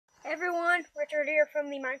here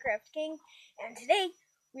from the Minecraft King, and today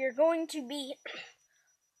we are going to be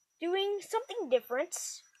doing something different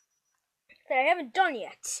that I haven't done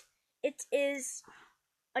yet. It is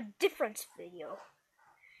a difference video,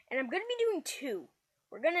 and I'm going to be doing two.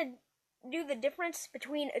 We're going to do the difference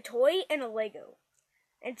between a toy and a Lego.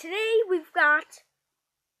 And today we've got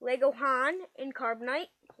Lego Han in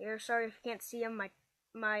Carbonite. Here, sorry if you can't see him, my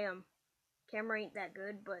camera ain't that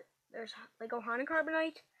good, but there's Lego Han in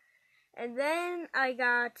Carbonite. And then I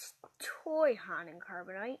got Toy Han in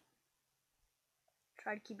Carbonite.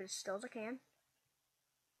 Try to keep it as still as I can.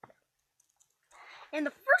 And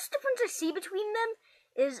the first difference I see between them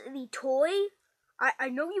is the toy, I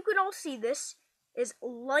know you can all see this, is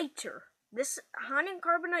lighter. This Han in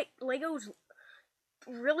Carbonite Lego is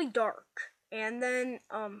really dark. And then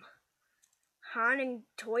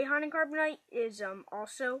Toy Han in Carbonite is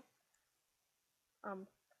also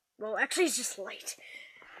well, actually it's just light.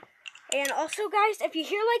 And also, guys, if you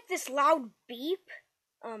hear like this loud beep,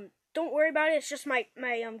 don't worry about it. It's just my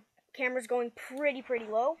camera's going pretty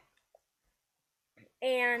low.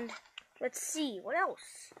 And let's see what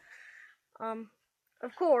else.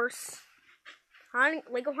 Of course,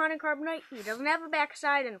 Lego Han in Carbonite, he doesn't have a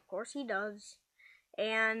backside, and of course he does.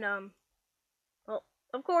 And well,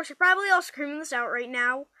 of course you're probably all screaming this out right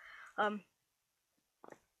now.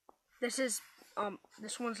 This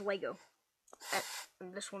one's Lego,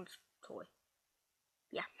 and this one's toy.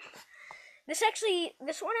 Yeah. This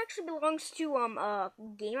one actually belongs to a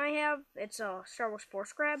game I have. It's a Star Wars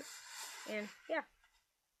Force Grab, and yeah.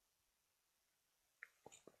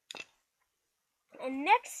 And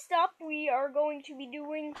next up, we are going to be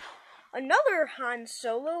doing another Han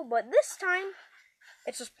Solo, but this time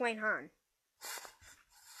it's just plain Han.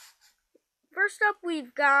 First up,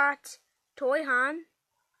 we've got Toy Han.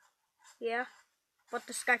 Yeah, but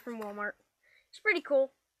this guy from Walmart. It's pretty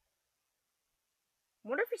cool. I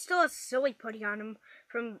wonder if he still has silly putty on him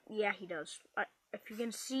from, yeah, he does. If you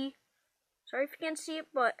can see, sorry if you can't see it,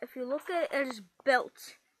 but if you look at his belt,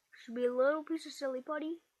 there should be a little piece of silly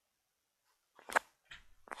putty.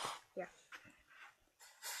 Yeah.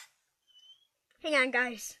 Hang on,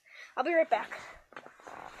 guys. I'll be right back.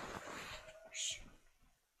 Shh.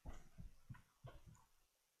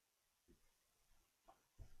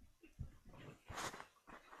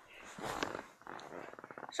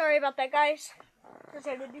 Sorry about that, guys. Just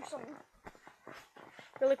had to do something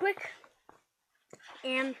really quick.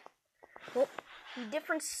 And, well, the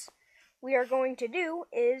difference we are going to do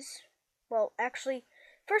is, well, actually,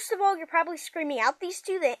 first of all, you're probably screaming out these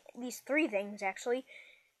three things, actually.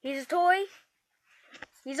 He's a toy.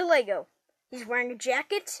 He's a Lego. He's wearing a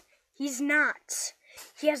jacket. He's not.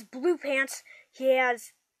 He has blue pants. He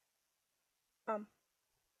has,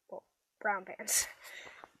 well, brown pants.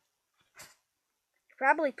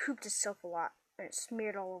 Probably pooped himself a lot, and it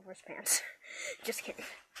smeared all over his pants. Just kidding.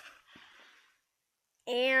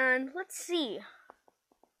 And let's see.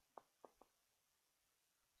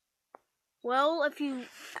 Well, if you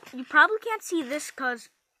probably can't see this because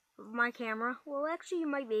of my camera. Well, actually, you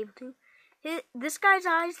might be able to. This guy's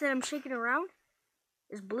eyes that I'm shaking around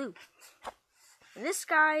is blue. And this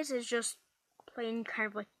guy's is just plain kind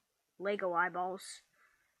of like Lego eyeballs.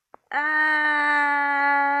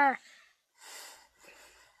 I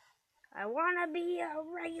wanna be a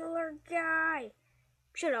regular guy.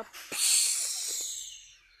 Shut up.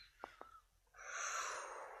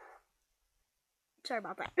 Sorry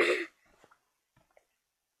about that.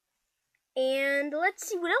 And let's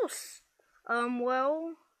see what else.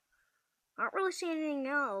 Well, not really seeing anything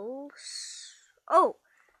else. Oh,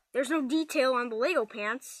 there's no detail on the Lego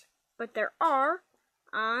pants, but there are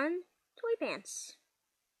on toy pants.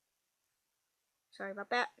 Sorry about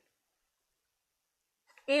that.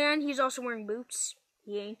 And he's also wearing boots.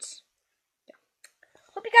 He ain't. Yeah.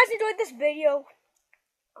 Hope you guys enjoyed this video.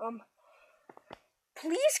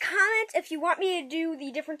 Please comment if you want me to do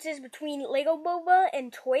the differences between Lego Boba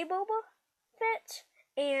and Toy Boba Fett,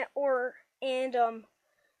 and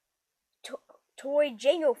Toy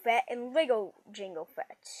Jango Fett and Lego Jango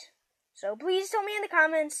Fett. So please tell me in the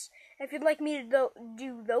comments if you'd like me to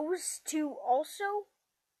do those two also.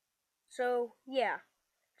 So yeah,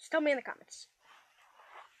 just tell me in the comments.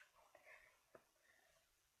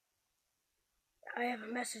 I have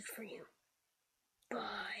a message for you.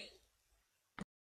 Bye.